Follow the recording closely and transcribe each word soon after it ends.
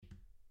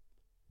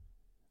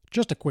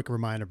Just a quick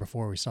reminder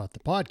before we start the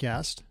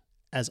podcast.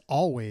 As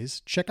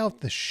always, check out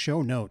the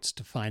show notes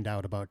to find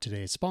out about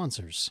today's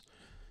sponsors.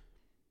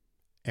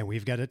 And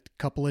we've got a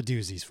couple of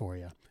doozies for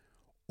you.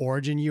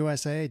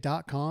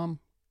 OriginUSA.com,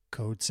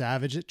 code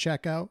SAVAGE at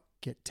checkout,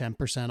 get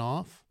 10%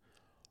 off.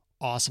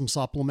 Awesome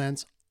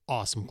supplements,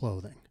 awesome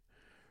clothing.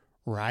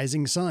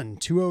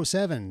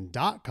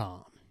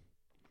 RisingSun207.com.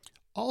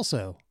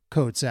 Also,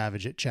 code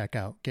SAVAGE at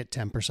checkout, get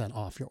 10%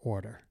 off your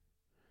order.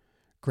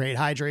 Great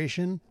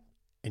hydration,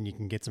 and you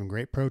can get some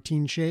great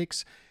protein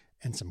shakes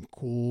and some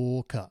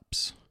cool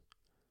cups.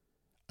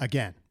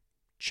 Again,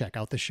 check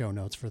out the show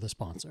notes for the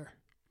sponsor.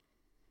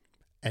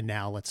 And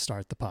now let's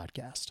start the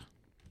podcast.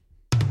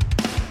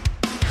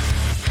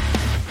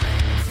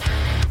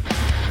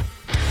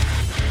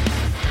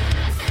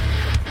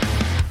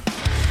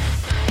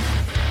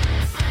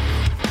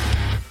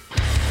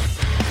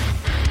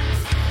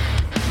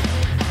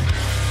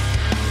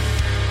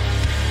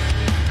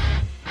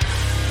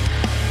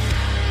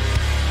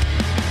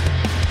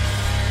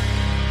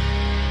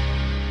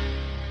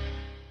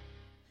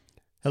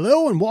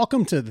 Hello and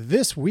welcome to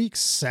this week's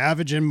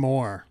Savage and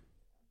More.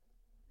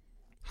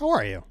 How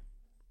are you?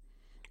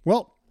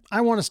 Well,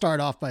 I want to start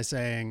off by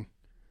saying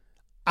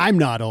I'm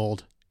not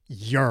old,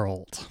 you're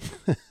old.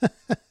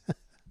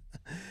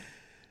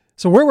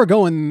 So where we're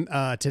going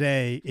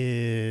today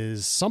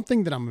is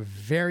something that I'm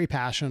very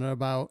passionate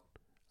about.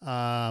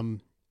 I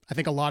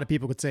think a lot of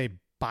people could say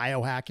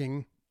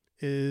biohacking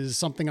is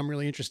something I'm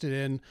really interested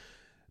in.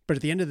 But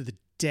at the end of the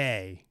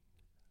day,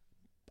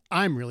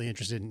 I'm really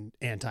interested in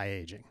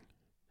anti-aging.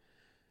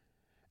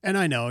 And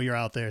I know you're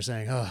out there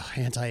saying, oh,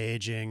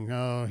 anti-aging.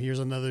 Oh, here's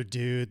another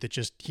dude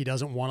that he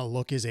doesn't want to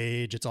look his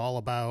age. It's all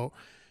about,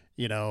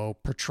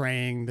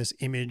 portraying this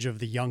image of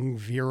the young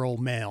virile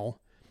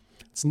male.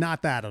 It's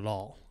not that at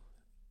all.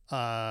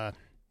 I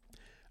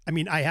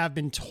have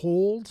been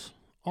told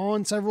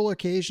on several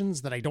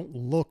occasions that I don't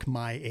look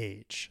my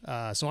age.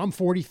 So I'm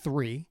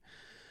 43.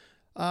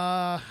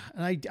 And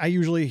I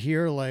usually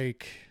hear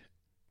like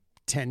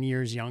 10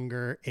 years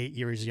younger, 8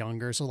 years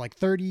younger. So like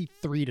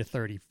 33 to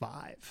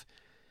 35.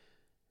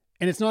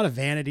 And it's not a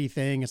vanity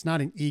thing. It's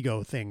not an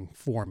ego thing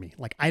for me.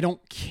 Like, I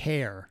don't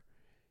care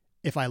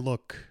if I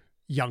look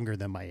younger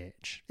than my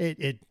age.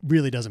 It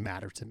really doesn't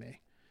matter to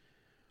me.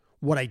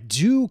 What I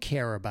do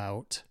care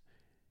about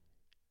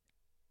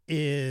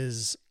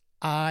is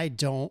I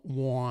don't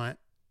want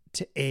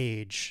to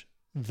age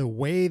the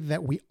way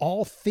that we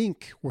all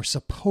think we're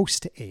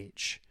supposed to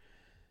age.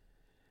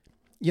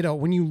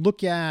 When you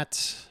look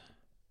at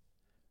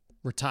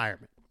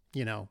retirement,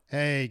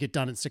 hey, get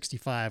done at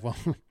 65. Well,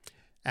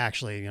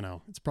 actually,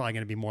 it's probably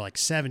going to be more like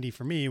 70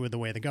 for me with the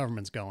way the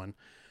government's going.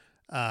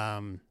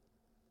 And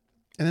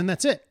then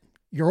that's it.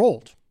 You're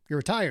old. You're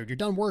retired. You're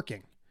done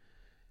working.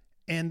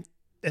 And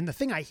the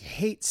thing I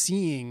hate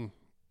seeing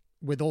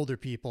with older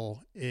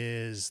people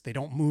is they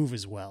don't move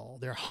as well.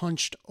 They're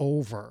hunched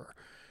over.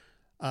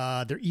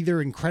 They're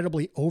either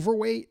incredibly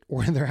overweight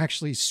or they're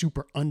actually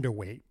super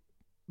underweight.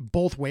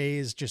 Both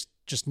ways, just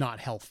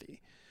not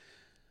healthy.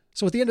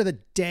 So at the end of the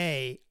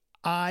day,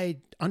 I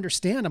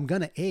understand I'm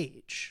going to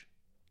age.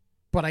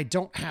 But I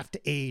don't have to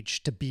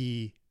age to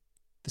be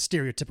the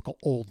stereotypical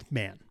old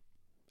man.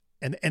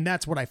 And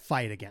that's what I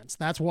fight against.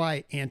 That's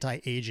why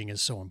anti-aging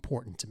is so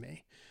important to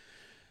me.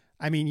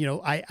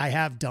 I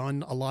have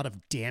done a lot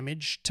of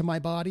damage to my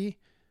body.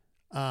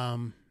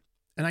 And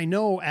I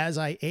know as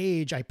I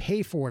age, I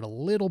pay for it a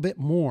little bit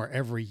more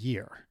every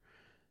year.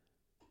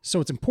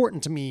 So it's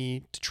important to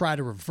me to try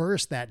to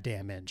reverse that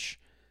damage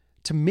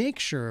to make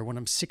sure when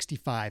I'm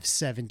 65,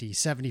 70,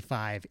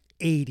 75,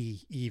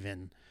 80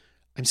 even,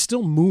 I'm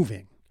still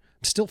moving.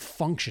 I'm still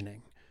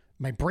functioning.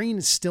 My brain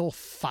is still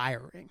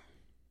firing.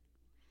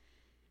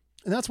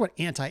 And that's what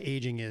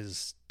anti-aging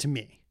is to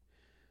me.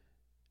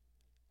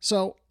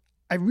 So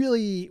I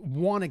really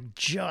want to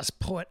just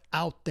put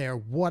out there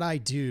what I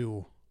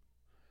do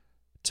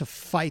to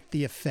fight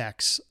the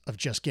effects of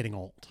just getting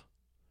old.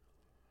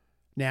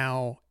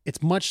 Now,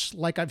 it's much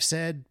like I've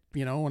said,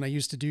 when I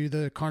used to do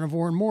the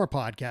Carnivore and More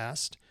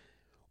podcast,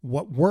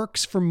 what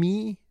works for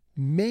me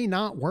may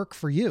not work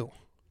for you.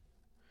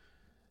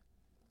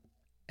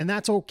 And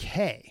that's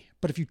okay.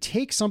 But if you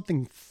take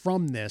something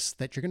from this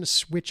that you're going to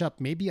switch up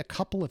maybe a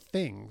couple of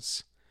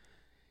things,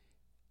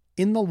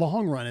 in the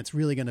long run, it's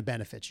really going to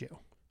benefit you.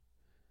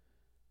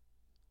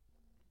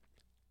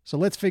 So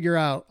let's figure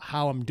out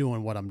how I'm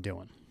doing what I'm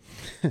doing.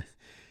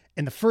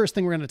 And the first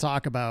thing we're going to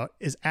talk about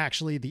is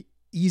actually the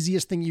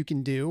easiest thing you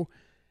can do.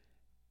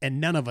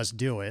 And none of us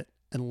do it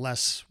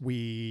unless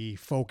we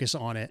focus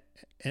on it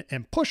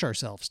and push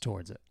ourselves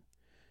towards it.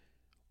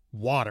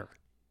 Water.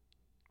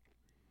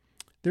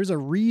 There's a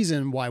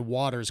reason why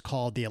water is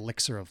called the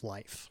elixir of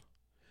life.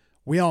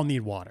 We all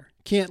need water.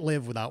 Can't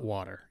live without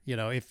water.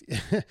 If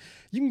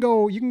you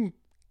can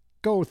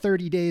go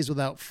 30 days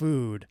without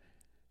food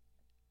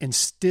and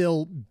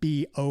still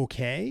be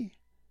okay,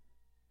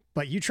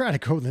 but you try to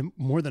go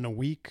more than a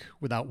week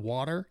without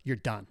water, you're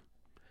done.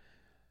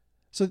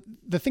 So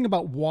the thing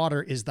about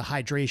water is the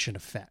hydration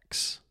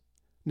effects.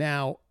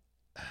 Now,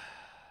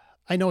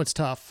 I know it's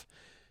tough.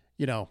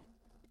 You know,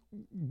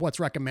 what's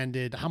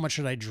recommended? How much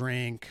should I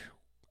drink?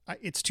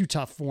 It's too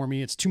tough for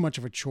me. It's too much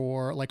of a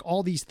chore. Like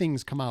all these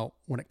things come out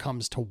when it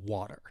comes to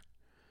water.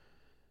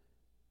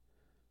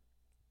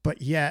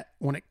 But yet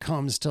when it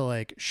comes to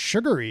like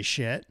sugary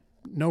shit,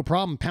 no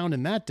problem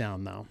pounding that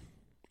down though.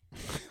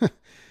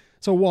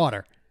 So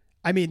water.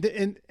 I mean,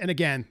 and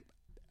again,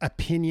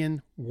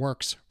 opinion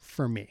works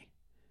for me.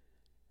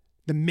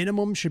 The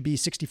minimum should be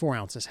 64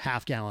 ounces,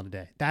 half gallon a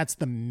day. That's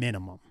the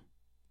minimum.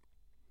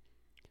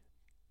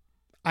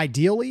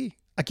 Ideally,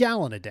 a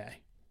gallon a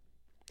day.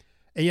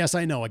 And yes,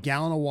 I know a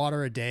gallon of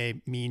water a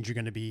day means you're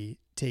going to be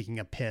taking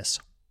a piss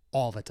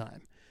all the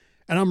time.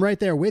 And I'm right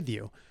there with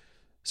you.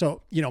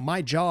 So, you know,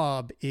 my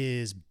job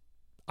is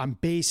I'm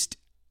based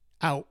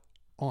out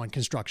on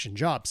construction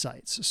job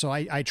sites. So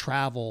I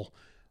travel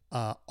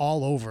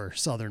all over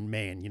southern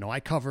Maine. You know, I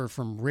cover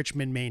from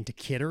Richmond, Maine to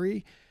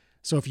Kittery.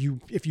 So if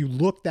you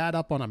look that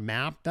up on a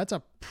map, that's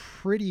a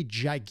pretty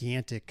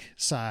gigantic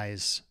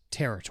size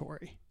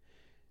territory.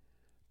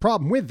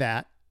 Problem with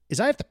that is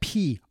I have to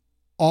pee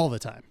all the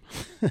time.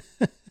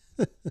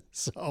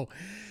 So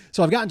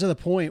I've gotten to the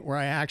point where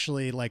I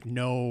actually like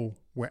know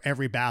where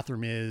every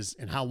bathroom is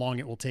and how long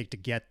it will take to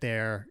get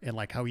there and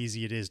like how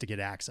easy it is to get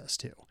access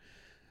to.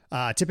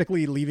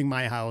 Typically leaving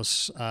my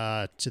house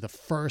to the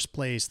first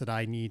place that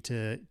I need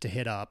to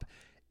hit up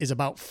is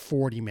about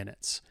 40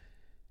 minutes.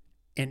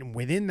 And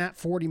within that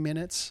 40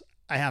 minutes,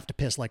 I have to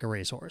piss like a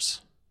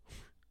racehorse.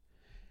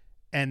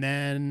 And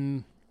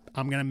then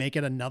I'm going to make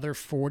it another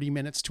 40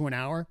 minutes to an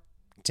hour,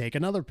 take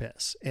another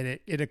piss. And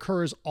it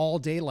occurs all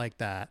day like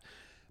that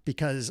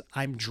because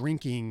I'm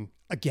drinking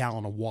a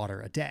gallon of water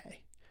a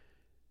day.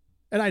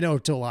 And I know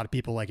to a lot of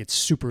people, like it's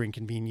super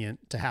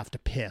inconvenient to have to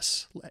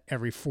piss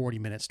every 40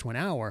 minutes to an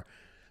hour.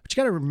 But you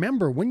got to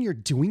remember when you're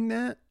doing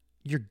that,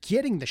 you're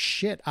getting the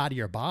shit out of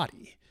your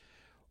body.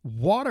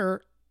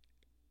 Water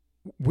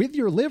with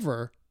your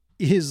liver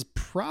is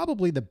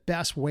probably the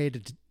best way to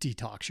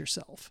detox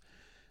yourself.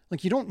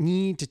 Like you don't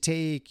need to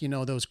take, you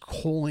know, those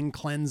colon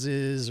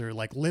cleanses or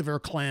like liver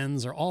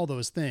cleanse or all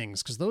those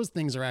things, because those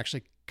things are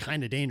actually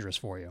kind of dangerous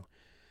for you.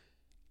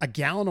 A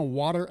gallon of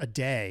water a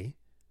day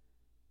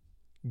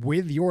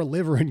with your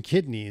liver and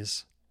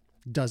kidneys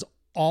does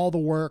all the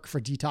work for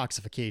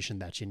detoxification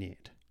that you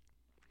need.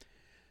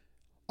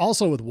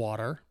 Also with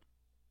water,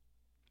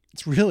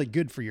 it's really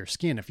good for your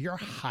skin. If you're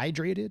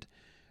hydrated,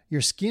 your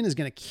skin is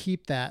going to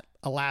keep that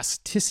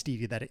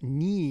elasticity that it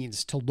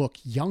needs to look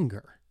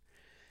younger.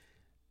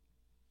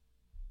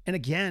 And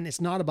again,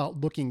 it's not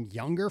about looking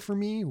younger for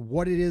me.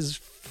 What it is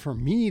for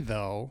me,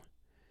 though,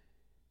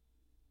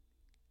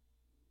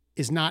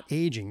 is not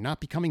aging, not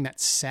becoming that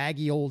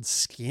saggy old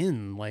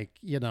skin. Like,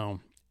 you know,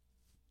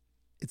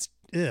 it's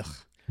ugh.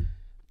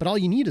 But all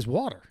you need is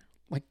water.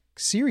 Like,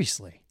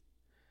 seriously.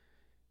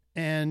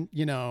 And,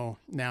 you know,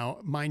 now,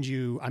 mind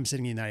you, I'm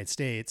sitting in the United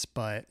States,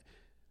 but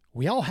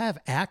we all have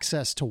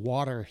access to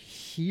water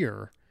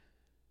here.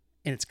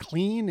 And it's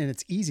clean and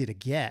it's easy to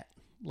get.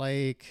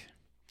 Like,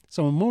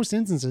 so in most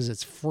instances,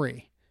 it's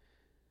free.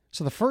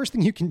 So the first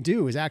thing you can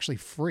do is actually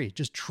free.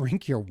 Just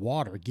drink your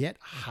water. Get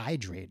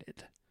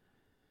hydrated.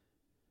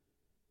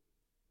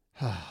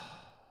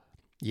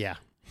 Yeah.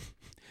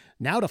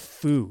 Now to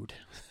food.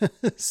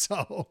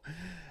 So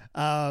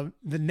the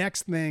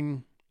next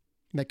thing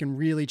that can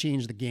really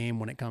change the game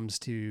when it comes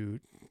to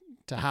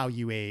how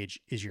you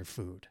age is your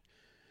food.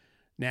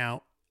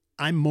 Now,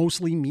 I'm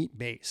mostly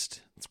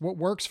meat-based. It's what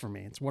works for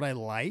me. It's what I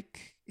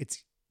like.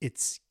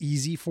 It's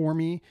easy for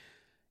me.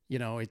 You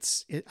know,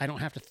 I don't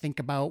have to think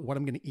about what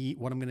I'm going to eat,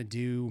 what I'm going to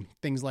do,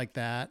 things like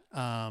that.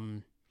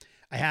 I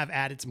have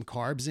added some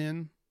carbs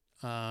in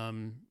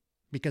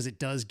because it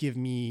does give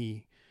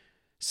me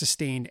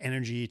sustained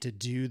energy to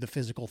do the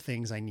physical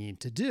things I need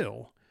to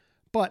do,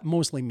 but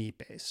mostly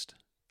meat-based.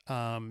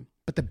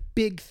 But the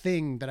big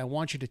thing that I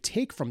want you to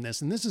take from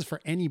this, and this is for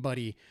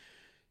anybody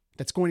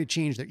that's going to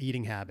change their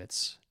eating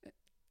habits,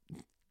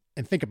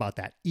 and think about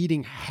that,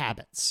 eating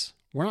habits.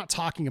 We're not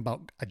talking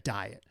about a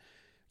diet.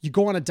 You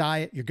go on a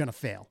diet, you're going to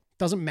fail.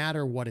 Doesn't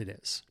matter what it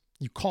is.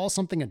 You call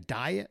something a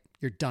diet,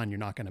 you're done. You're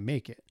not going to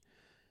make it.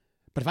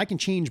 But if I can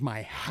change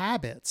my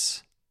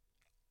habits,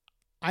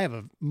 I have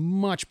a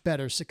much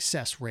better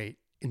success rate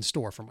in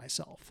store for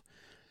myself.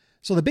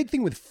 So the big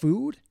thing with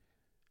food,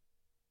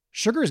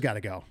 sugar's got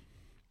to go.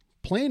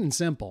 Plain and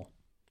simple.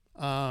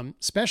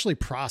 Especially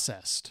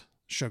processed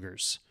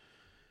sugars.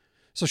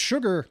 So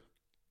sugar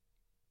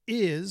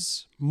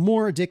is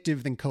more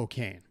addictive than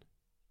cocaine.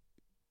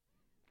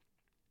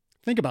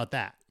 Think about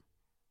that.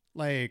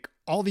 Like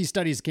all these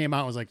studies came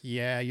out and was like,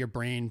 yeah, your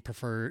brain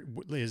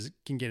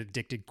can get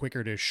addicted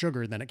quicker to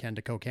sugar than it can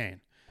to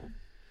cocaine.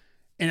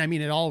 And I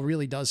mean, it all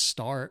really does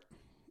start,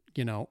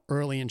 you know,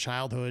 early in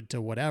childhood to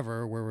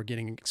whatever, where we're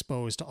getting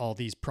exposed to all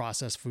these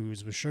processed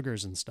foods with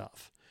sugars and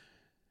stuff.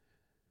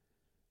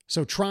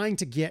 So trying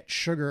to get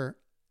sugar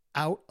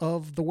out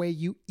of the way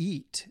you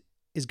eat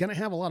is going to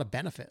have a lot of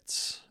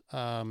benefits.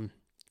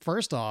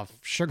 First off,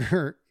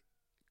 sugar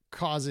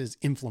causes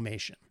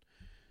inflammation.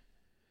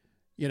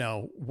 You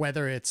know,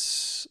 whether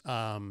it's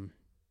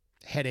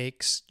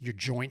headaches, your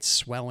joints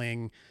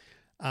swelling,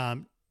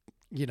 um,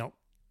 you know,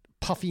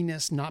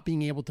 puffiness, not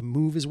being able to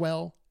move as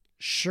well.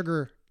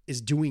 Sugar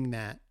is doing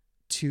that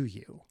to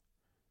you.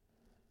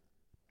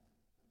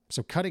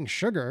 So cutting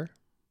sugar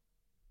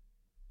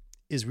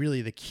is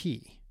really the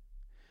key.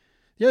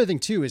 The other thing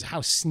too is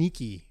how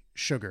sneaky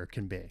sugar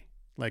can be.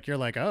 Like you're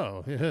like,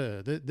 oh,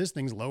 this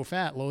thing's low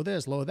fat, low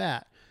this, low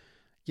that.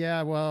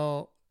 Yeah,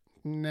 well,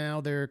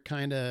 now they're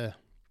kind of,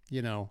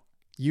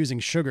 using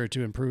sugar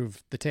to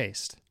improve the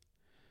taste.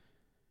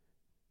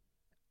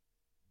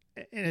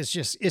 And it's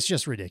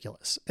just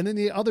ridiculous. And then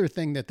the other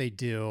thing that they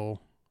do,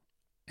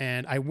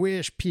 and I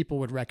wish people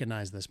would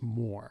recognize this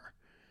more,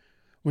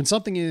 when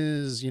something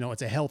is,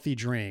 it's a healthy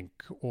drink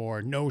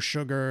or no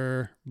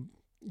sugar,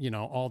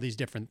 all these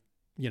different,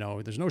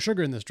 there's no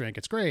sugar in this drink.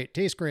 It's great.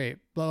 Tastes great.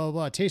 Blah, blah,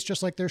 blah. It tastes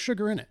just like there's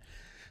sugar in it.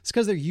 It's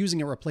because they're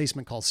using a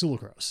replacement called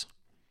sucralose.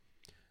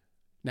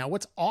 Now,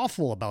 what's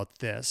awful about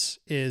this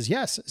is,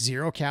 yes,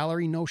 0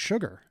 calorie, no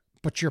sugar,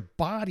 but your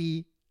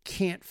body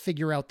can't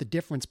figure out the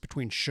difference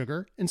between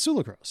sugar and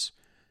sucralose.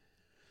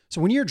 So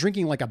when you're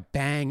drinking like a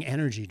Bang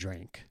energy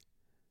drink,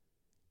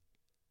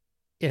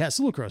 it has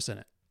sucralose in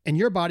it. And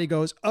your body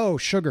goes, oh,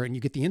 sugar, and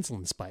you get the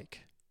insulin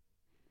spike.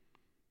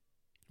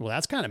 Well,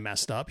 that's kind of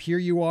messed up. Here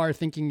you are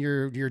thinking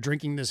you're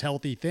drinking this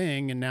healthy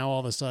thing, and now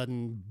all of a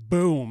sudden,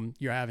 boom,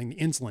 you're having the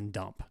insulin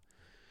dump.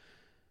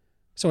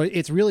 So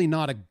it's really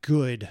not a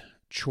good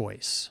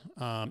choice.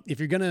 If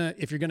you're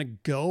gonna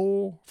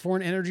go for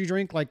an energy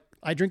drink, like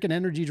I drink an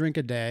energy drink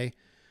a day,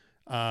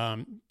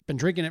 been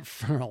drinking it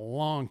for a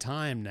long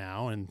time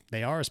now, and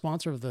they are a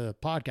sponsor of the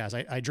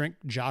podcast. I drink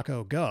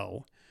Jocko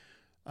Go.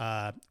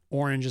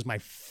 Orange is my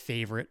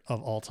favorite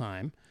of all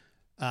time.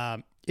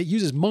 It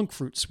uses monk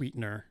fruit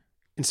sweetener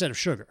instead of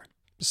sugar.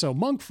 So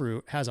monk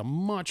fruit has a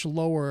much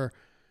lower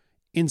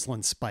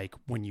insulin spike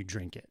when you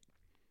drink it.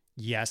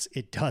 Yes,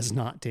 it does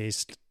not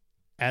taste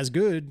as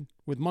good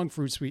with monk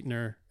fruit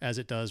sweetener as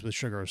it does with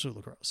sugar or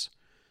sucralose.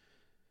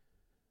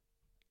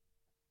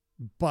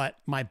 But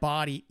my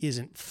body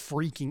isn't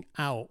freaking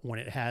out when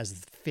it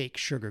has fake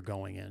sugar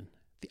going in.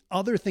 The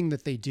other thing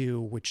that they do,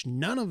 which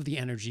none of the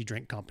energy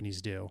drink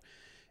companies do,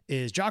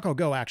 is Jocko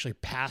Go actually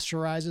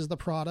pasteurizes the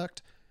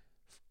product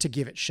to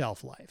give it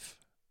shelf life.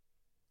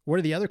 What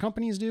do the other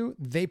companies do?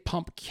 They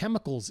pump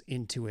chemicals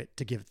into it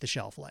to give it the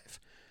shelf life.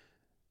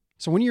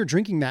 So when you're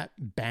drinking that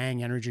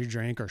Bang energy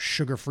drink or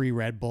sugar-free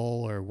Red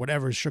Bull or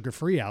whatever is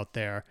sugar-free out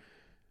there,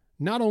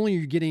 not only are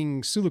you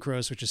getting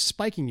sucralose, which is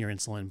spiking your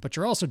insulin, but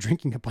you're also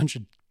drinking a bunch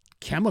of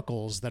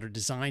chemicals that are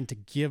designed to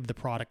give the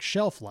product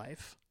shelf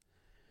life.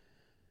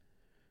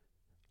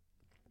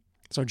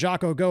 So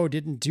Jocko Go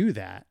didn't do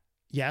that.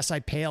 Yes, I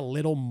pay a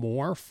little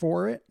more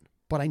for it,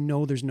 but I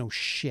know there's no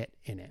shit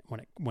in it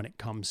when it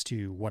comes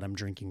to what I'm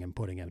drinking and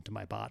putting into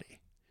my body.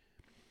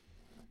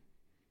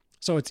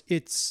 So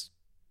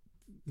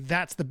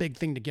that's the big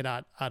thing to get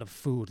out of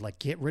food. Like,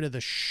 get rid of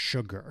the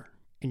sugar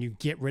and you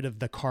get rid of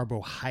the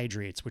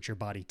carbohydrates, which your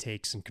body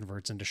takes and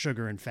converts into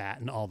sugar and fat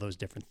and all those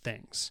different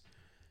things.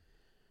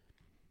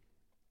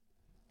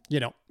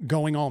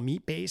 Going all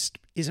meat-based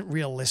isn't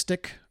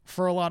realistic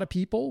for a lot of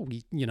people.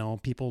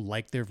 People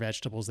like their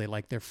vegetables, they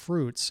like their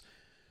fruits,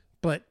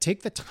 but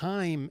take the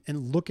time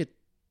and look at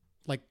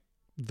like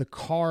the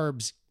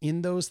carbs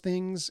in those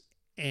things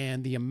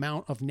and the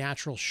amount of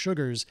natural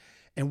sugars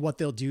and what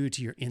they'll do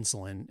to your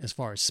insulin as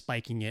far as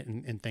spiking it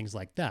and things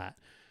like that.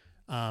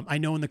 I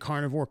know in the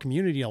carnivore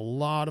community, a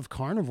lot of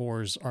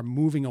carnivores are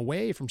moving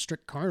away from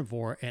strict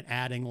carnivore and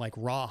adding like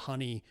raw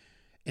honey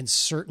and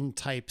certain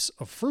types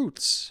of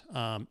fruits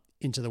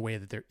into the way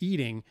that they're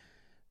eating.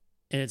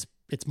 And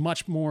it's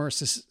much more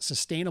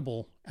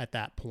sustainable at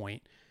that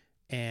point.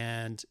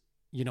 And,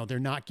 they're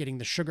not getting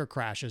the sugar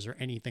crashes or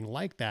anything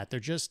like that. They're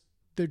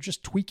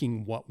just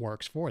tweaking what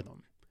works for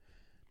them.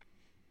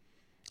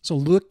 So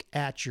look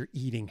at your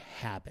eating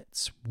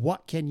habits.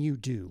 What can you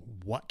do?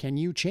 What can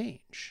you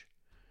change?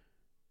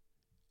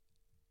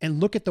 And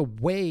look at the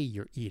way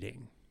you're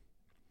eating.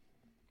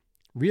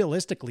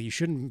 Realistically, you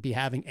shouldn't be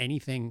having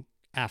anything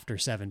after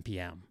 7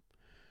 p.m.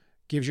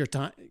 Gives your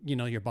time,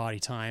 your body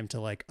time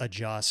to like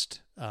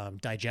adjust,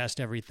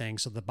 digest everything,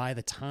 so that by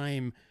the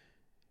time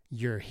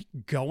you're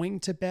going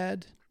to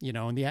bed,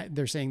 and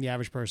they're saying the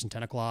average person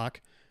 10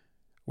 o'clock,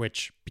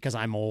 which because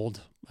I'm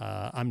old,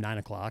 I'm 9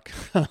 o'clock.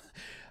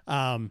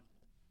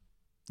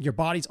 Your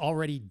body's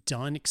already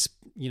done,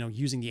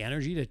 using the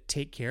energy to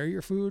take care of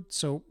your food,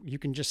 so you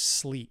can just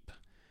sleep.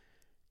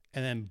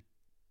 And then,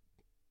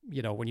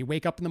 when you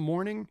wake up in the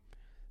morning,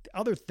 the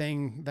other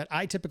thing that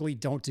I typically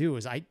don't do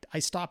is I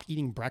stopped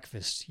eating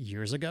breakfast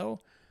years ago.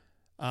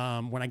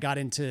 When I got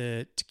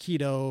into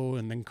keto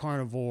and then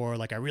carnivore,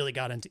 like I really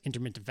got into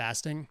intermittent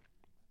fasting.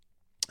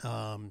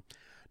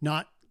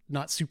 Not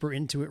super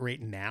into it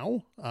right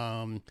now.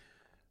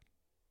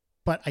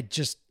 But I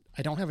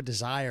don't have a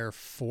desire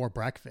for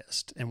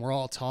breakfast. And we're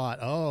all taught,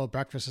 oh,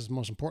 breakfast is the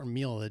most important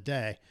meal of the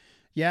day.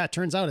 Yeah, it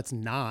turns out it's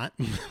not.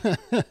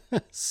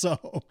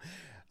 So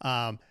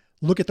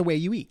look at the way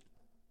you eat.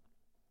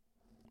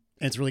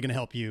 And it's really going to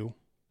help you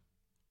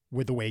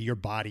with the way your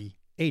body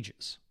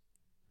ages.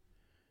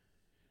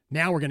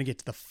 Now we're going to get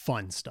to the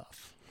fun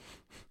stuff.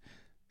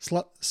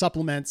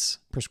 Supplements,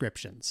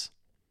 prescriptions.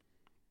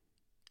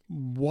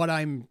 What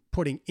I'm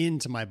putting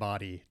into my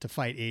body to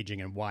fight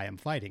aging and why I'm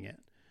fighting it.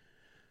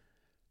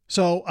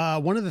 So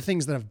one of the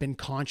things that I've been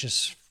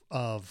conscious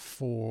of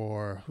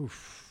for,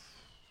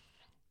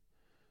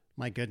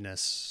 my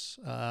goodness,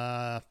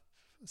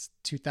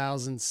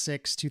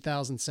 2006,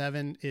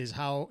 2007 is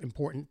how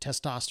important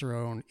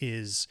testosterone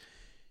is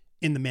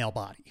in the male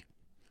body.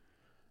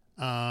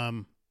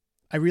 I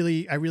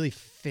really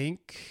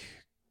think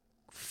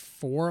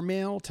for a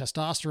male,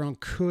 testosterone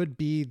could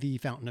be the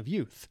fountain of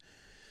youth.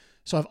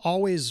 So I've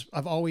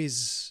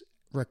always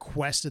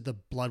requested the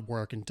blood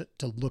work and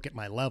to look at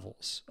my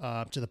levels,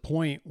 to the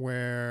point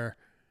where,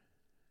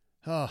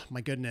 oh my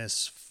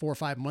goodness, 4 or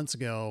 5 months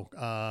ago,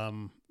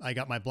 I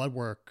got my blood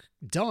work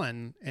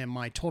done and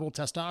my total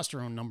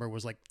testosterone number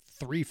was like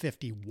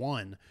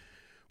 351,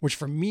 which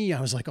for me,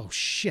 I was like, oh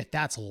shit,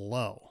 that's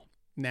low.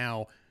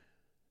 Now,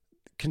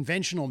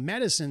 conventional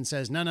medicine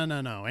says,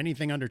 no,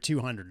 anything under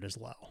 200 is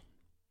low.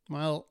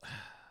 Well,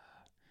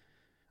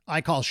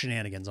 I call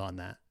shenanigans on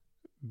that,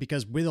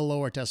 because with a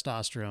lower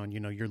testosterone,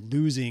 you're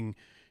losing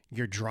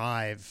your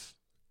drive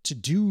to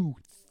do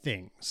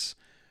things.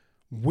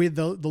 With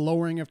the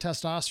lowering of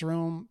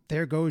testosterone,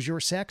 there goes your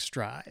sex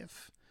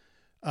drive.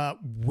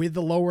 With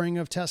the lowering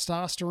of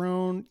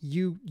testosterone,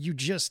 you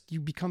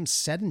become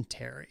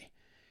sedentary.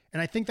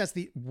 And I think that's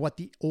what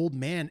the old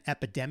man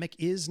epidemic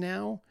is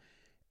now.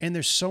 And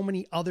there's so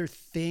many other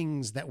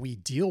things that we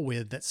deal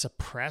with that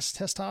suppress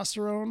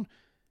testosterone.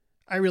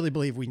 I really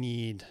believe we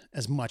need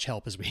as much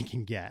help as we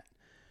can get.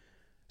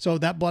 So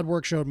that blood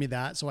work showed me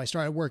that. So I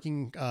started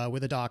working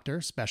with a doctor,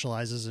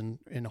 specializes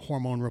in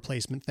hormone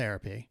replacement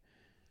therapy.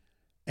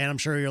 And I'm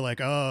sure you're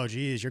like, oh,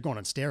 geez, you're going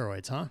on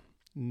steroids, huh?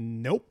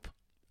 Nope.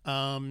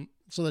 So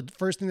the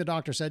first thing the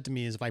doctor said to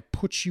me is, if I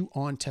put you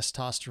on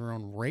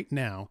testosterone right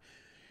now,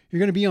 you're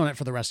going to be on it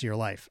for the rest of your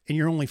life. And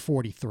you're only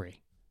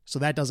 43. So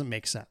that doesn't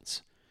make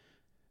sense.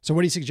 So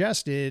what he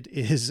suggested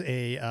is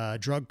a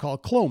drug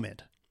called Clomid.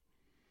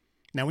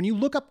 Now, when you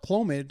look up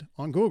Clomid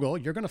on Google,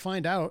 you're going to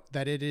find out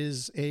that it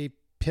is a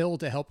pill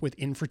to help with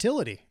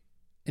infertility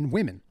in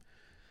women.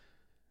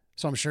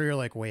 So I'm sure you're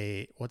like,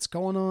 wait, what's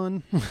going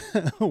on?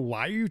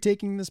 Why are you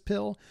taking this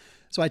pill?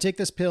 So I take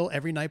this pill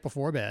every night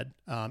before bed.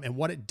 And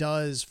what it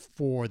does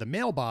for the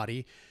male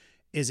body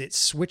is it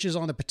switches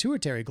on the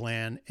pituitary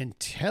gland and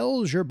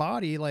tells your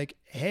body like,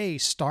 hey,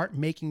 start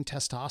making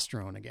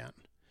testosterone again.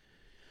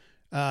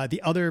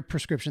 The other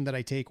prescription that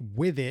I take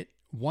with it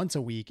once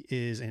a week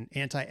is an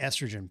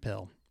anti-estrogen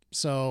pill.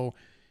 So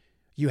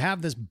you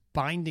have this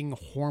binding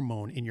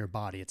hormone in your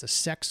body. It's a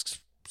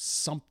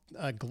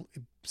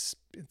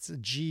it's a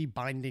G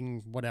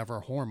binding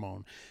whatever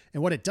hormone.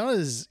 And what it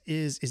does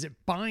is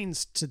it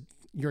binds to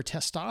your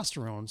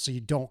testosterone so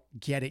you don't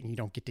get it and you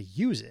don't get to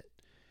use it.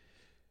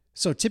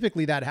 So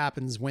typically that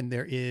happens when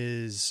there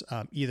is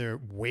either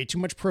way too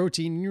much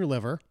protein in your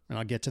liver, and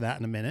I'll get to that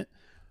in a minute,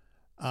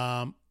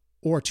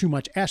 or too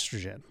much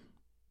estrogen.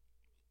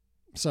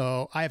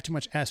 So I have too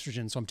much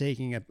estrogen, so I'm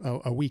taking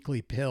a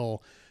weekly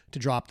pill to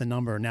drop the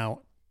number.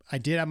 Now, I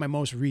did have my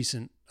most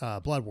recent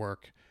blood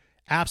work.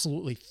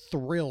 Absolutely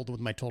thrilled with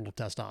my total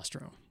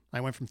testosterone. I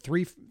went from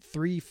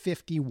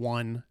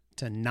 351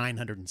 to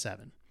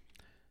 907.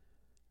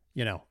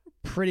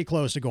 Pretty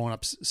close to going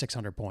up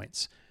 600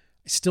 points.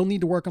 I still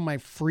need to work on my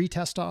free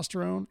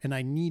testosterone, and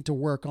I need to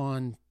work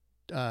on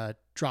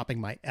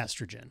dropping my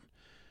estrogen.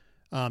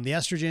 The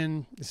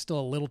estrogen is still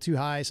a little too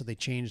high, so they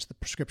changed the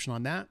prescription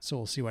on that. So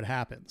we'll see what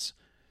happens.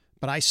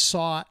 But I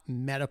sought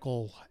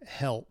medical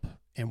help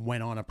and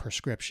went on a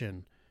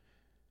prescription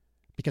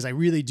because I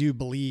really do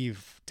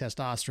believe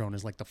testosterone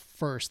is like the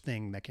first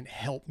thing that can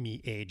help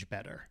me age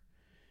better.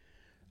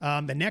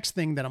 The next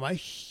thing that I'm a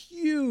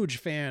huge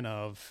fan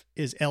of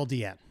is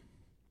LDN.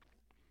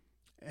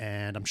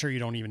 And I'm sure you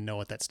don't even know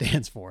what that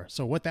stands for.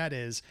 So what that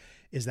is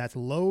that's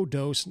low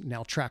dose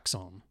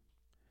naltrexone.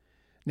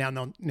 Now,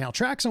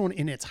 naltrexone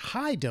in its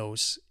high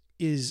dose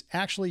is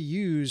actually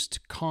used to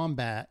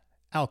combat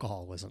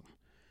alcoholism.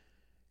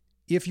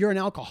 If you're an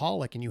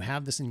alcoholic and you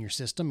have this in your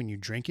system and you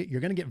drink it,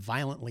 you're going to get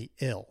violently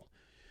ill.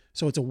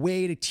 So it's a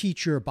way to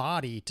teach your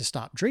body to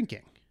stop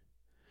drinking.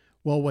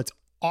 Well, what's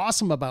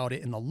awesome about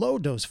it in the low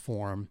dose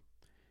form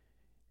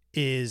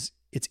is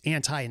it's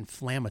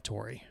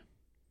anti-inflammatory.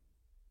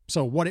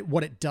 So what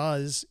it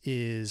does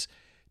is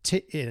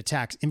it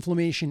attacks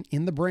inflammation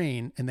in the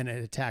brain, and then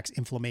it attacks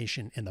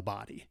inflammation in the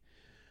body.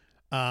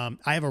 I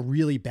have a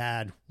really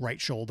bad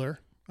right shoulder.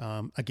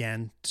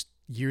 Again,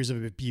 years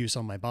of abuse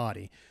on my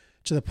body,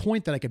 to the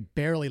point that I could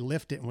barely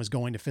lift it and was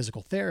going to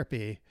physical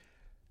therapy.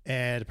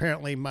 And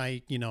apparently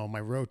my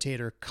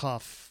rotator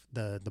cuff,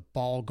 the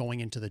ball going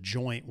into the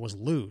joint was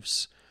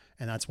loose.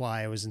 And that's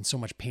why I was in so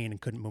much pain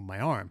and couldn't move my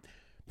arm.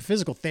 But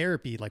physical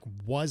therapy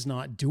was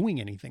not doing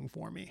anything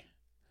for me.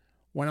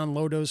 Went on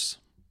low dose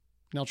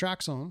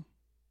naltrexone.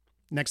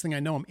 Next thing I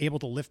know, I'm able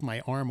to lift my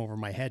arm over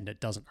my head and it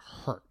doesn't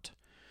hurt.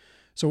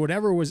 So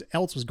whatever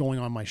else was going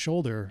on my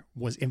shoulder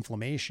was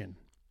inflammation.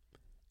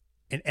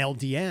 And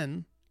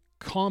LDN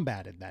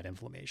combated that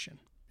inflammation.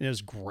 It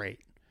was great.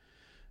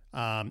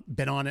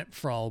 Been on it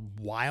for a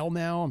while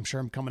now. I'm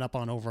sure I'm coming up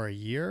on over a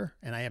year,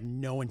 and I have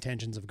no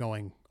intentions of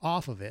going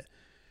off of it.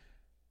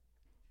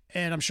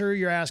 And I'm sure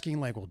you're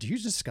asking, like, well, do you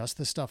discuss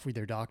this stuff with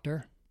your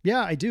doctor?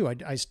 Yeah, I do.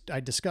 I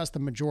discuss the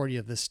majority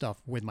of this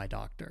stuff with my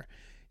doctor.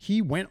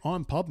 He went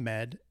on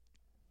PubMed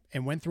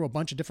and went through a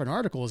bunch of different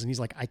articles, and he's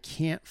like, I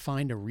can't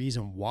find a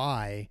reason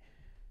why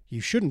you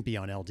shouldn't be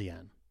on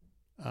LDN.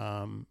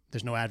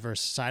 There's no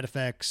adverse side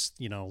effects,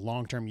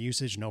 long-term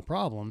usage, no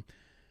problem.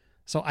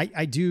 So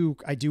I do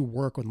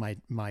work with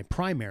my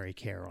primary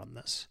care on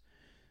this.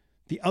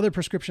 The other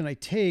prescription I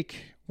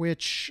take,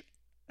 which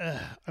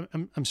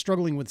I'm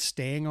struggling with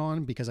staying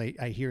on because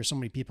I hear so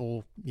many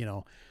people,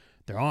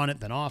 they're on it,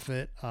 then off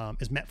it,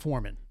 is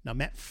metformin. Now,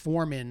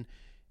 metformin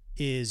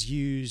is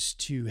used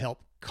to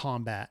help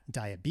combat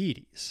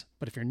diabetes.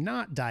 But if you're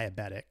not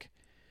diabetic,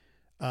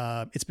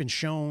 it's been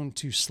shown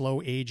to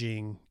slow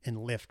aging and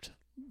lift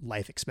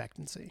life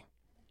expectancy.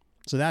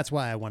 So that's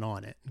why I went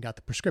on it and got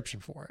the prescription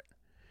for it.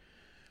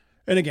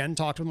 And again,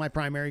 talked with my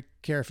primary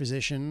care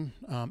physician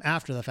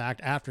after the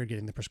fact, after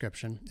getting the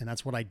prescription. And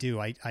that's what I do.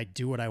 I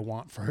do what I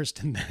want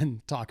first and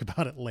then talk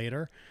about it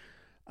later.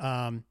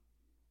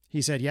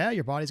 He said, yeah,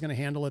 your body's going to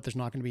handle it. There's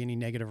not going to be any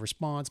negative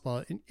response.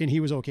 And he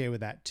was okay with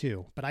that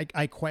too. But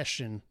I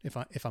question if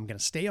I'm going to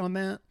stay on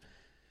that.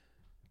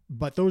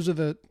 But those are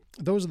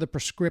the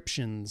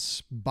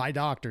prescriptions by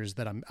doctors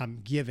that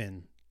I'm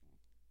given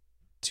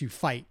to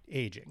fight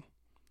aging.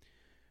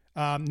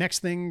 Next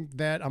thing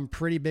that I'm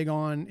pretty big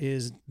on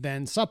is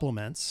then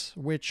supplements,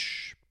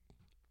 which,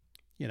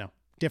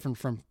 different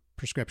from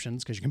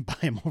prescriptions because you can buy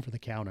them over the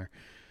counter.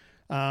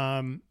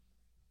 And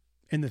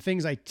the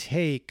things I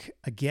take,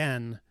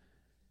 again,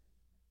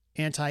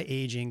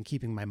 anti-aging,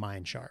 keeping my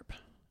mind sharp.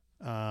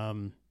 I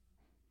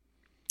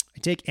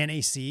take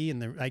NAC,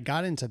 and I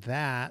got into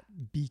that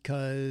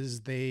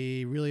because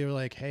they really are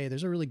like, hey,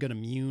 there's a really good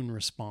immune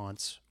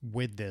response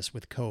with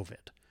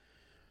COVID.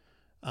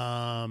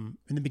 In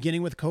the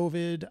beginning with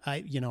COVID,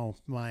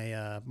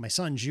 my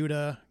son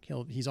Judah,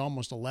 he's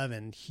almost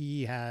 11.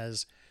 He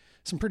has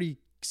some pretty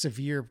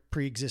severe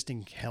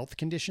pre-existing health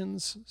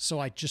conditions. So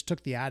I just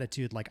took the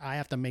attitude, like, I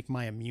have to make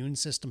my immune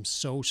system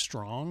so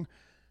strong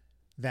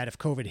that if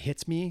COVID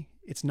hits me,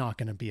 it's not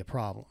going to be a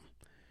problem.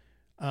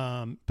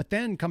 But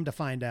then come to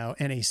find out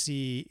NAC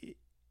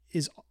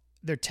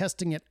they're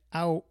testing it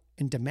out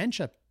in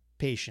dementia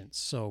patients.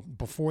 So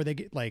before they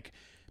get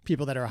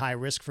people that are high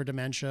risk for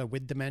dementia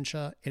with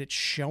dementia, and it's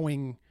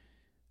showing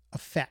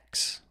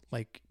effects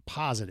like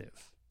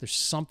positive. There's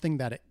something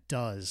that it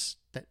does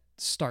that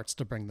starts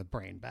to bring the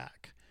brain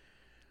back.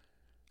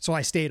 So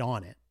I stayed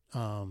on it.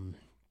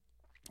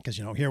 Because,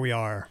 here we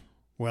are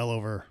well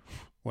over,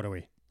 what are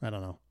we? I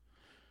don't know.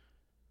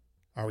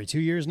 Are we 2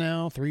 years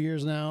now? 3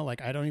 years now?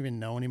 I don't even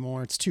know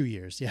anymore. It's 2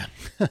 years. Yeah.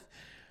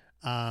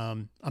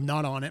 I'm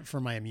not on it for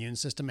my immune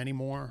system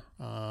anymore.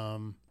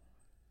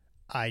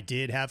 I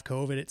did have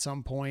COVID at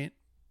some point.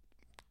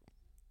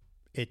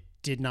 It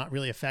did not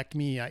really affect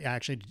me. I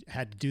actually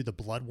had to do the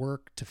blood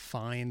work to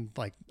find,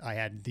 I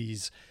had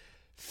these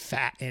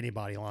fat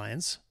antibody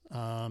lines.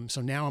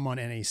 So now I'm on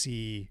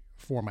NAC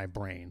for my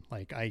brain.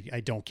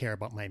 I don't care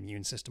about my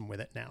immune system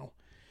with it now.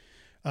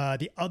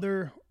 The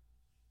other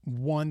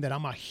one that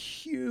I'm a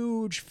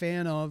huge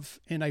fan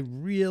of, and I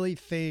really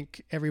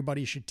think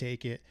everybody should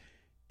take it,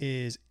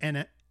 is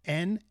NMN.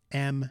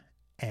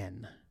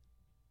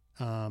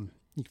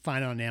 You can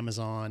find it on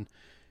Amazon.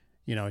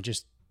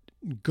 Just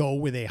go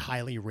with a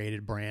highly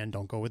rated brand.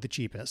 Don't go with the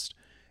cheapest.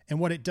 And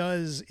what it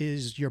does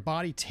is your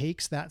body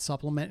takes that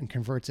supplement and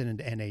converts it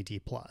into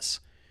NAD+.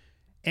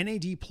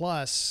 NAD+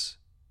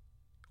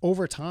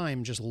 over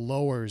time just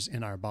lowers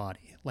in our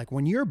body.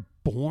 When you're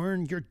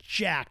born, you're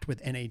jacked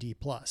with NAD+.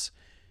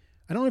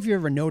 I don't know if you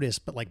ever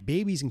noticed, but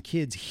babies and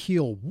kids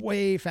heal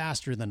way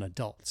faster than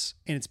adults.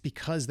 And it's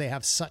because they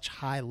have such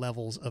high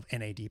levels of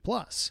NAD+.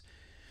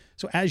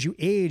 So as you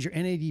age, your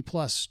NAD+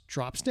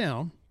 drops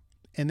down,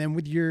 and then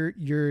with your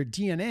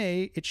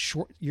DNA,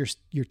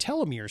 your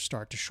telomeres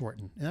start to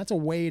shorten. And that's a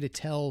way to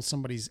tell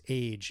somebody's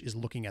age is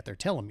looking at their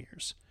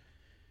telomeres.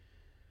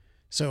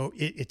 So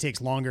it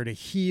takes longer to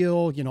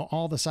heal,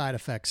 all the side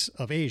effects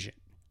of aging.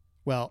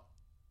 Well,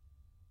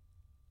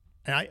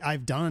 and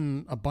I've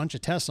done a bunch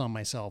of tests on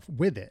myself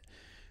with it.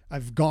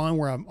 I've gone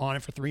where I'm on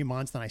it for 3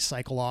 months, then I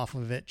cycle off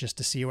of it just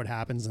to see what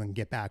happens and then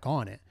get back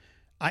on it.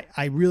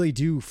 I really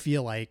do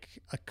feel like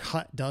a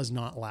cut does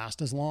not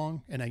last as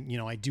long. And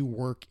I do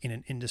work in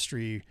an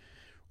industry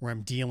where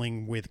I'm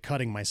dealing with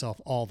cutting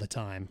myself all the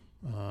time.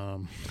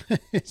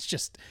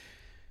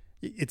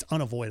 It's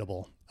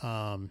unavoidable.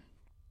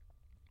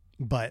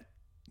 But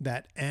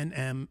that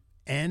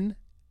NMN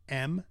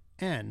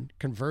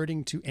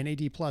converting to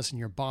NAD+ in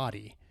your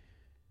body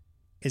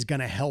is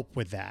going to help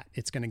with that.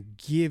 It's going to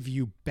give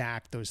you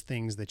back those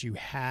things that you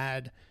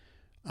had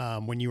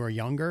when you were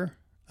younger.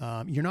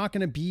 You're not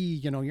going to be,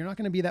 you're not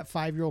going to be that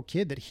 5-year-old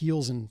kid that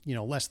heals in,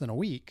 less than a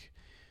week,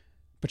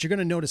 but you're going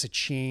to notice a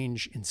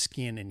change in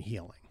skin and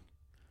healing.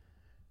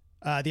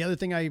 The other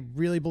thing I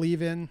really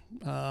believe in,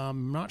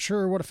 not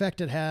sure what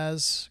effect it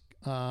has,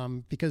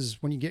 because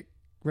when you get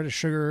rid of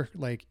sugar,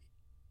 like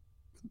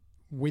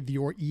with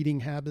your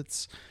eating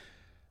habits,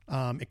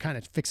 it kind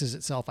of fixes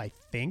itself, I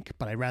think,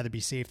 but I'd rather be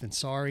safe than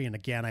sorry. And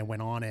again, I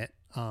went on it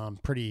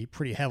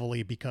pretty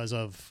heavily because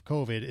of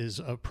COVID, is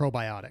a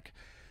probiotic.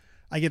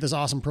 I get this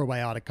awesome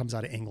probiotic, comes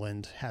out of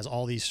England, has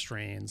all these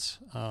strains.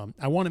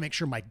 I want to make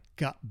sure my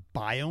gut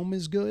biome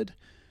is good.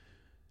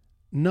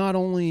 Not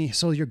only,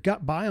 so your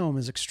gut biome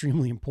is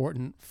extremely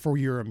important for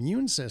your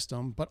immune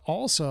system, but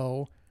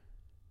also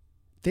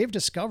they've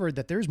discovered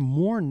that there's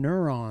more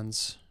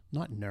neurons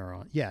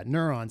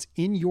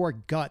in your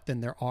gut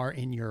than there are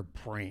in your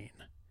brain.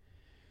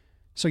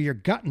 So your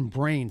gut and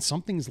brain,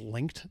 something's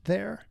linked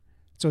there.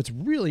 So it's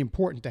really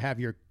important to have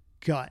your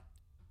gut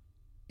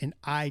in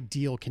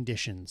ideal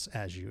conditions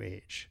as you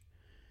age.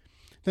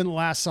 Then the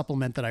last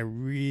supplement that I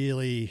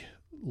really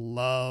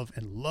love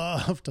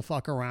to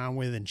fuck around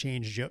with and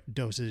change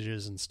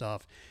dosages and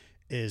stuff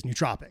is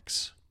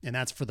nootropics, and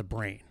that's for the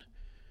brain.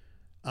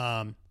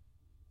 The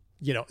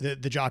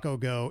Jocko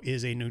Go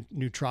is a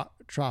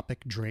nootropic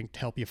drink to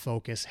help you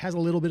focus. Has a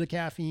little bit of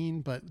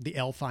caffeine, but the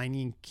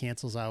L-theanine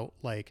cancels out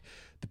like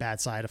the bad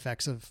side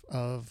effects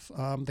of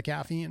the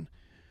caffeine.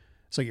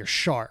 So you're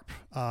sharp.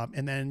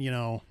 And then,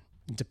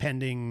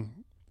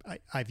 depending,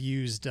 I've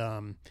used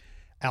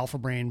Alpha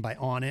Brain by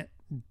Onnit.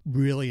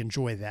 Really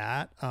enjoy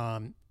that.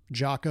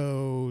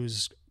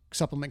 Jocko's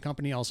supplement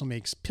company also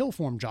makes pill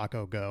form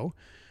Jocko Go.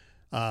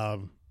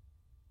 And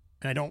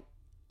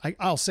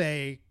I'll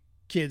say,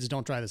 kids,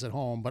 don't try this at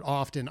home, but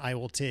often I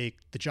will take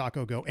the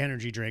Jocko Go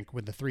energy drink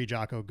with the 3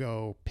 Jocko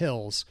Go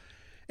pills,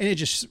 and it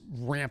just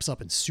ramps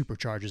up and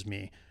supercharges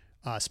me.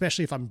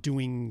 Especially if I'm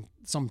doing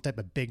some type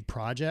of big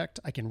project,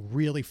 I can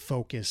really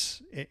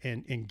focus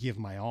and give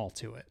my all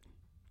to it.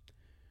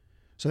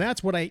 So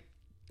that's what I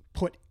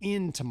put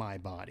into my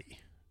body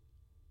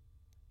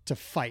to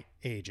fight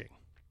aging.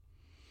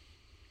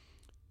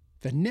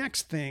 The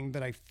next thing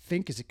that I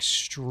think is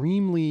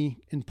extremely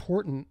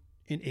important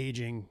in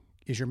aging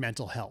is your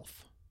mental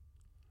health.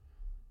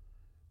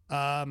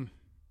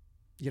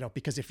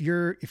 Because if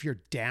you're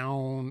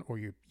down or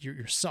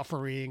you're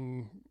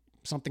suffering,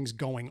 something's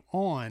going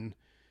on,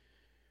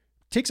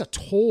 it takes a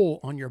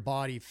toll on your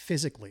body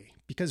physically.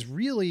 Because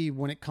really,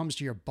 when it comes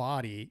to your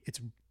body,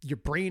 your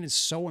brain is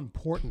so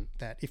important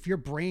that if your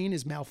brain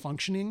is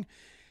malfunctioning,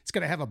 it's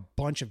going to have a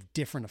bunch of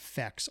different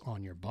effects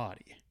on your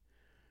body.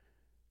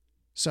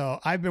 So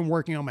I've been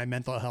working on my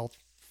mental health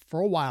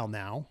for a while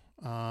now.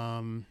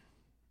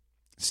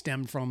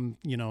 Stemmed from,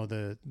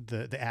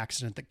 the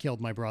accident that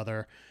killed my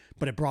brother,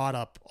 but it brought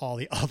up all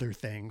the other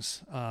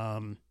things.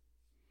 And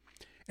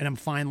I'm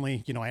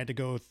finally, I had to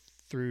go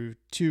through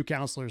 2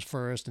 counselors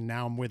first, and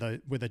now I'm with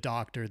a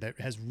doctor that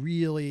has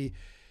really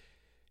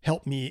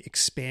helped me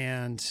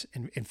expand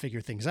and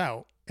figure things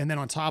out. And then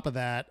on top of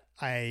that,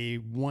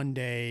 one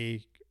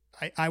day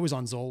I was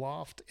on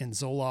Zoloft, and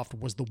Zoloft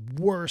was the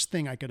worst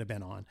thing I could have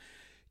been on.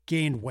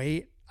 Gained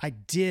weight. I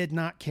did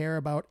not care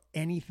about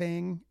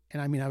anything.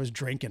 And I was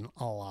drinking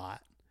a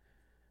lot.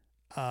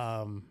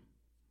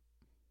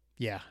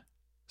 Yeah.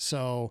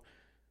 So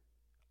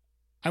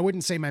I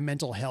wouldn't say my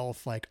mental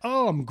health, like,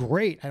 oh, I'm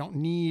great, I don't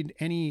need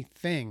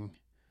anything.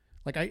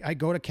 Like I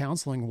go to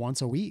counseling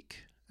once a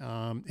week.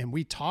 And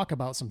we talk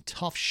about some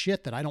tough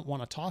shit that I don't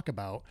want to talk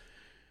about,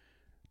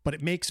 but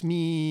it makes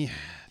me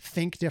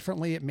think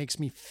differently. It makes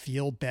me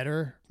feel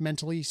better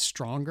mentally,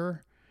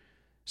 stronger.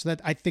 So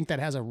that I think that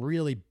has a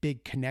really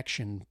big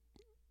connection,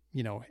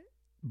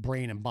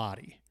 brain and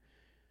body.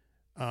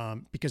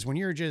 Because when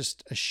you're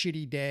just a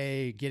shitty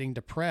day getting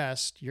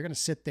depressed, you're going to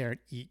sit there and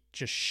eat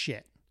just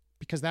shit,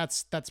 because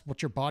that's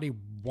what your body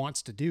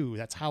wants to do.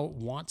 That's how it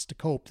wants to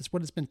cope. That's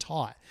what it's been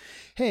taught.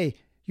 Hey,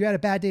 you had a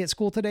bad day at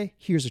school today?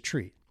 Here's a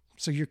treat.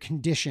 So you're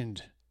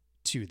conditioned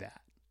to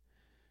that.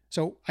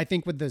 So I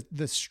think with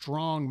the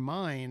strong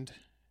mind,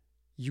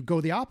 you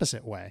go the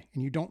opposite way,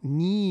 and you don't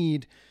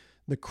need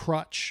the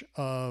crutch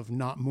of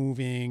not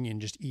moving and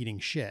just eating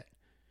shit.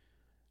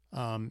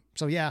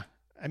 So yeah,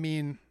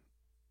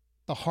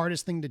 the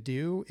hardest thing to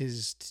do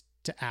is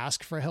to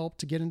ask for help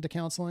to get into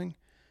counseling.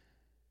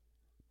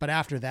 But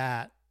after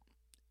that,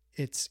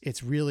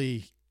 it's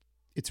really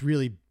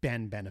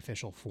been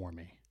beneficial for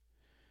me.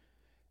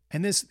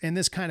 And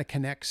this kind of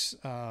connects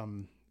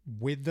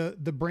with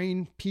the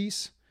brain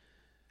piece.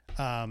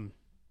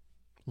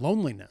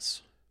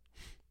 Loneliness.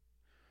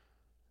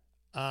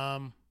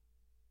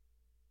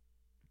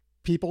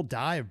 People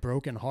die of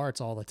broken hearts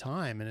all the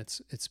time, and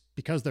it's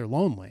because they're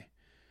lonely.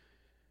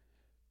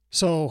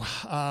 So,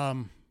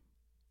 my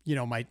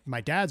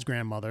dad's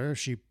grandmother,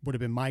 she would have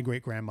been my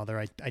great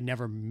grandmother. I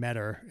never met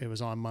her. It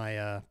was on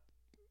my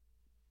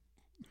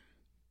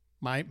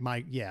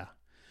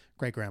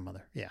great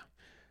grandmother. Yeah.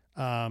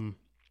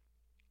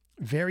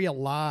 Very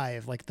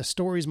alive. Like the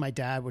stories my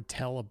dad would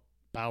tell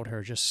about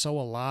her, just so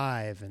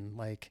alive and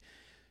like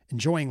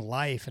enjoying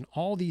life and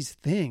all these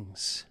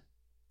things.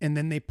 And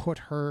then they put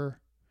her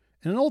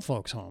in an old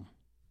folks home,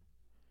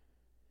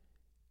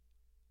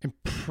 and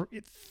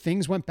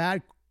things went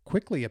bad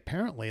quickly,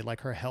 apparently.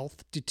 Like her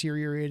health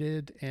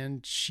deteriorated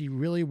and she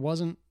really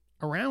wasn't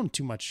around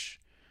too much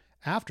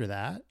after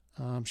that.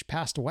 She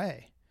passed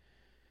away.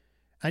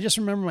 I just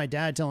remember my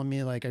dad telling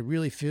me, like, I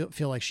really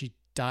feel like she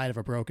died of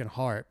a broken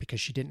heart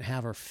because she didn't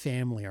have her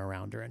family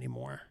around her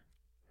anymore.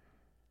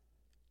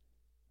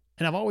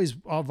 And I've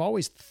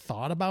always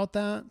thought about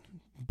that,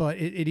 but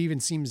it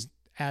even seems,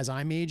 as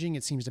I'm aging,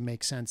 it seems to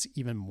make sense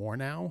even more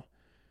now.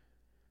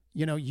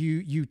 You know,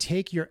 you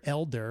take your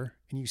elder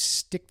and you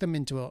stick them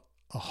into a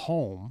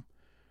home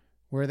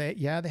where they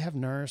have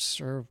nurse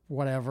or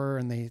whatever,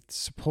 and they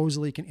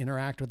supposedly can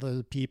interact with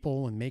other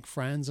people and make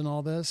friends and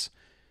all this.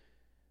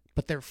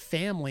 But their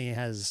family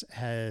has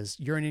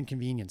you're an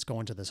inconvenience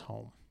going to this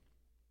home.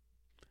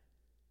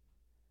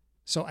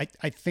 So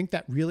I think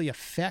that really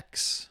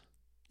affects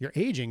your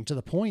aging to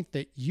the point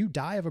that you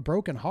die of a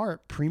broken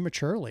heart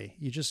prematurely.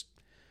 You just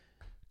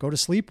go to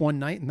sleep one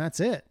night and that's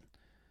it.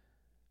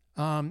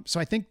 So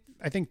I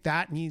think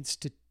that needs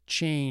to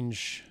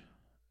change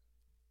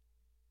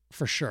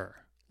for sure.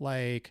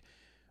 Like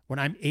when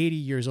I'm 80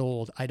 years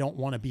old, I don't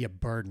want to be a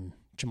burden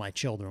to my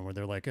children where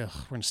they're like, ugh,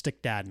 we're going to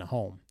stick dad in a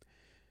home.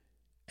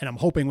 And I'm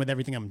hoping with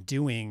everything I'm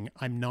doing,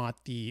 I'm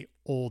not the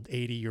old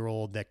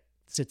 80-year-old that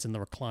sits in the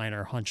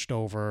recliner hunched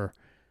over,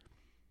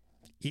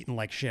 eating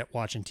like shit,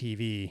 watching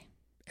TV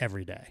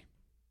every day.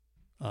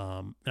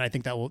 And I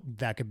think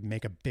that could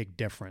make a big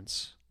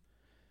difference.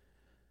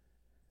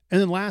 And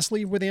then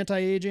lastly, with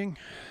anti-aging,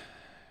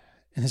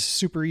 and this is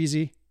super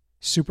easy,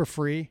 super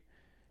free,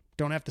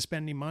 don't have to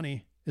spend any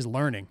money, is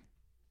learning.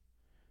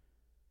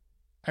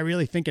 I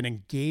really think an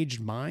engaged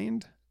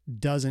mind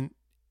doesn't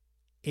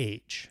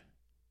age.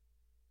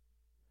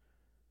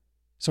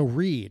 So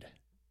read,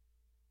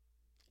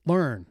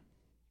 learn,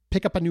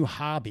 pick up a new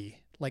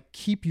hobby, like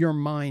keep your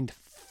mind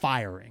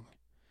firing.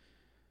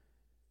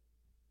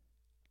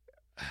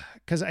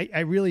 Because I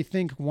really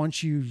think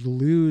once you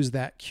lose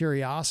that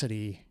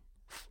curiosity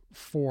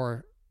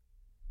for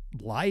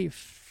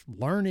life,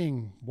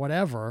 learning,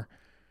 whatever,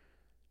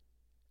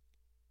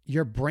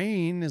 your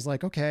brain is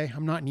like, okay,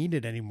 I'm not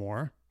needed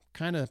anymore.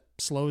 Kind of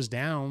slows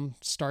down,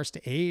 starts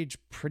to age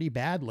pretty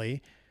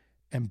badly,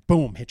 and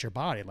boom, hit your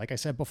body. Like I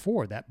said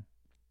before, that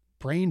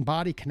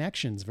brain-body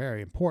connection is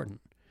very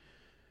important.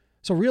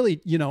 So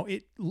really, you know,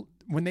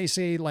 when they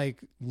say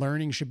like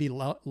learning should be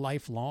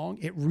lifelong,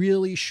 it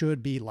really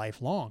should be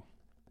lifelong.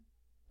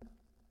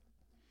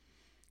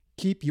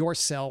 Keep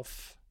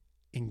yourself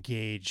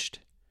engaged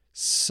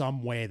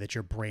some way that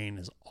your brain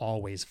is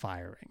always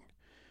firing.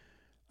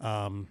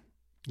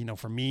 You know,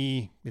 for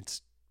me,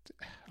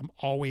 I'm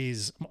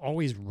always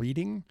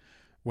reading,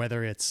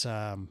 whether it's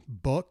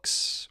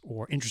books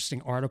or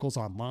interesting articles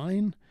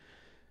online,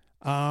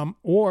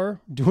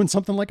 or doing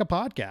something like a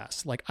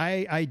podcast. Like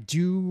I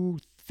do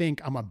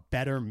think I'm a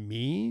better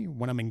me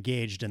when I'm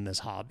engaged in this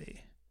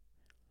hobby.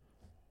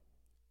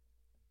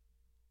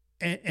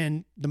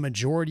 And the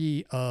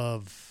majority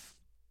of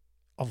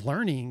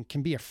learning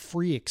can be a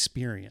free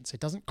experience. It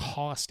doesn't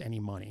cost any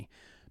money.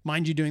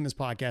 Mind you, doing this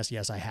podcast,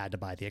 yes, I had to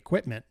buy the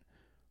equipment.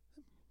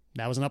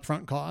 That was an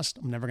upfront cost.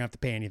 I'm never going to have to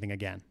pay anything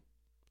again.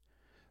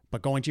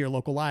 But going to your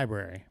local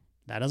library,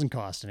 that doesn't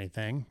cost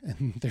anything.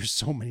 And there's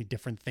so many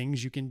different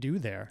things you can do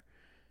there.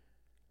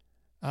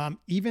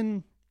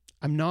 Even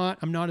I'm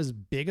not as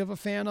big of a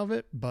fan of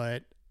it,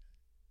 but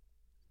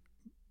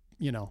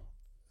you know,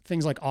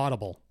 things like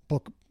Audible,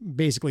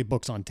 basically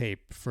books on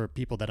tape for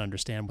people that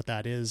understand what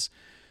that is.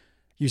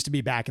 Used to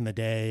be back in the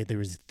day, there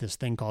was this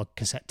thing called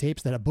cassette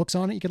tapes that had books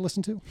on it you could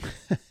listen to.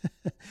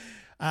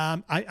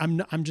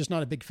 I'm just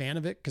not a big fan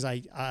of it because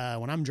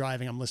when I'm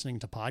driving, I'm listening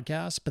to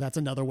podcasts, but that's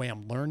another way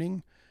I'm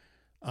learning.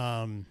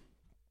 But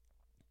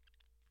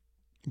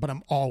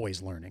I'm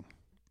always learning.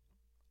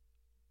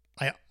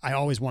 I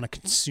always want to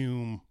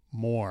consume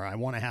more. I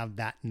want to have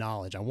that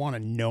knowledge. I want to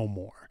know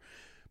more,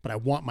 but I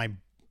want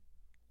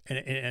and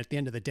at the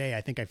end of the day,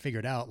 I think I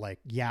figured out like,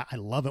 yeah, I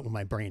love it when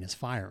my brain is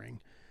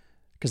firing.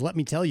 Because let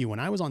me tell you, when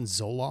I was on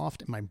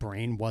Zoloft and my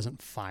brain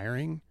wasn't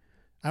firing,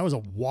 I was a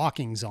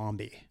walking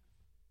zombie.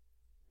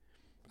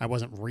 I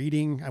wasn't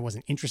reading. I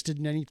wasn't interested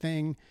in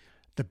anything.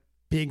 The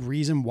big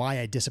reason why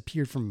I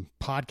disappeared from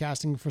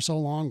podcasting for so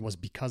long was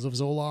because of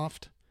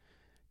Zoloft.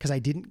 Because I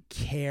didn't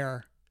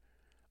care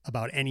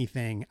about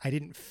anything. I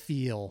didn't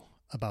feel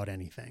about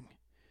anything.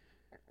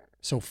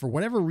 So for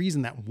whatever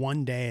reason, that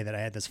one day that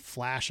I had this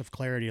flash of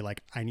clarity,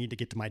 like I need to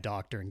get to my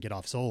doctor and get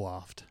off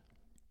Zoloft,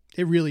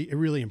 it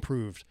really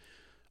improved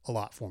a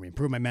lot for me,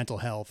 improved my mental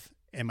health,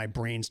 and my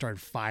brain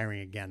started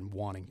firing again,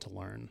 wanting to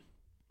learn.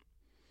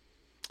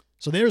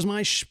 So there's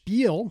my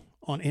spiel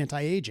on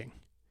anti-aging.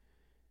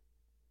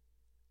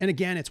 And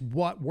again, it's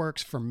what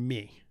works for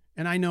me.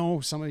 And I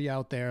know some of you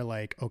out there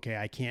like, okay,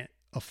 I can't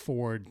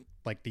afford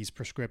like these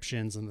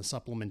prescriptions and the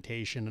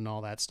supplementation and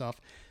all that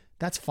stuff.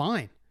 That's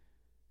fine.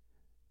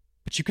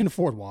 But you can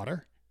afford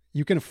water.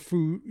 You can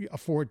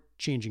afford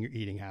changing your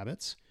eating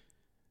habits.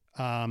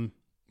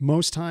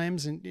 Most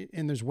times,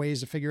 and there's ways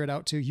to figure it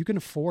out too, you can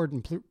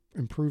afford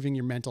improving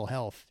your mental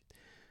health.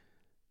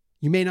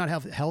 You may not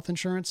have health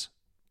insurance,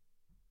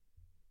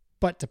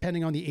 But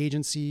depending on the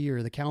agency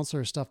or the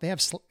counselor stuff, they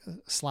have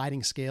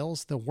sliding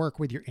scales. They'll work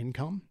with your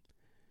income.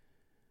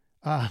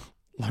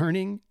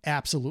 Learning,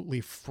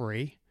 absolutely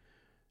free.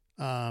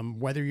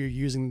 Whether you're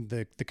using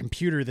the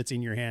computer that's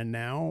in your hand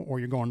now or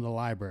you're going to the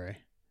library.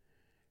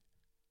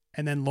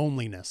 And then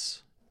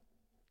loneliness.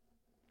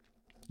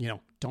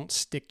 Don't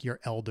stick your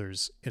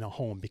elders in a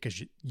home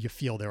because you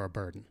feel they're a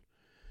burden.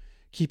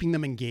 Keeping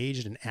them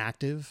engaged and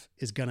active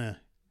is going to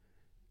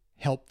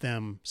help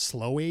them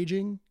slow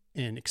aging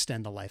and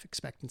extend the life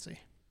expectancy.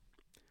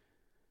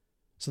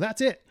 So that's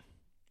it.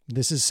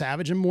 This is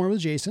Savage and More with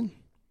Jason.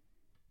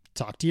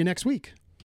 Talk to you next week.